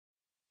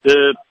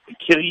The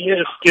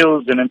Career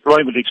Skills and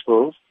Employment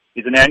Expo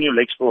is an annual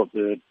expo of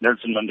the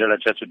Nelson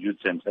Mandela Chatsworth Youth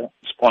Centre,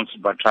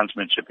 sponsored by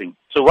Transmet Shipping.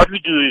 So what we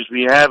do is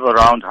we have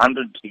around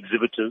 100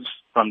 exhibitors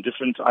from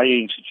different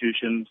IA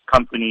institutions,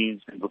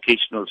 companies, and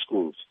vocational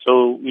schools.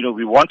 So,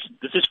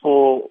 this is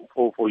for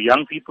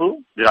young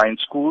people that are in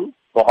school,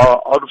 for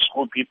our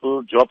out-of-school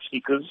people, job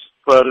seekers,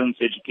 parents,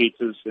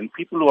 educators, and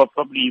people who are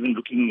probably even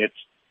looking at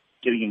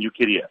getting a new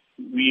career.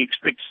 We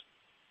expect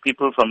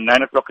people from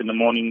 9 o'clock in the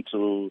morning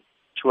to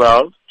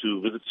 12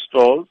 to visit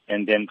stalls,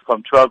 and then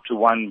from 12 to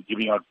 1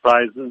 giving out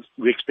prizes.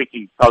 We're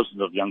expecting thousands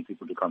of young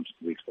people to come to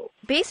the expo.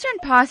 Based on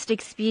past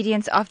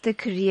experience of the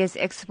Careers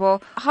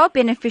Expo, how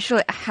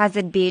beneficial has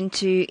it been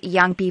to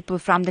young people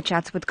from the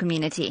Chatsworth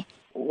community?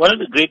 One of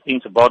the great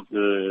things about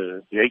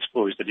the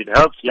expo is that it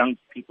helps young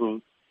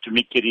people to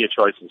make career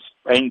choices.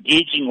 By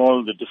engaging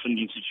all the different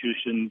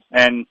institutions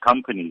and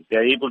companies,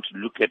 they're able to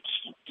look at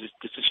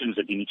decisions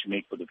that they need to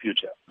make for the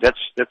future. That's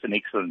an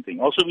excellent thing.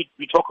 Also,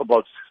 we talk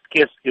about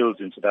scarce skills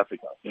in South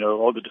Africa.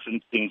 All the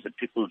different things that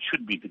people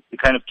should be, the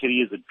kind of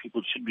careers that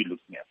people should be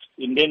looking at.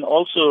 And then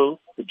also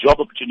the job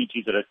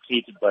opportunities that are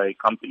created by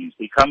companies.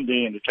 They come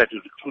there and they try to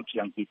recruit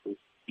young people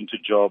into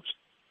jobs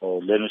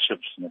or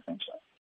learnerships and that kind of stuff.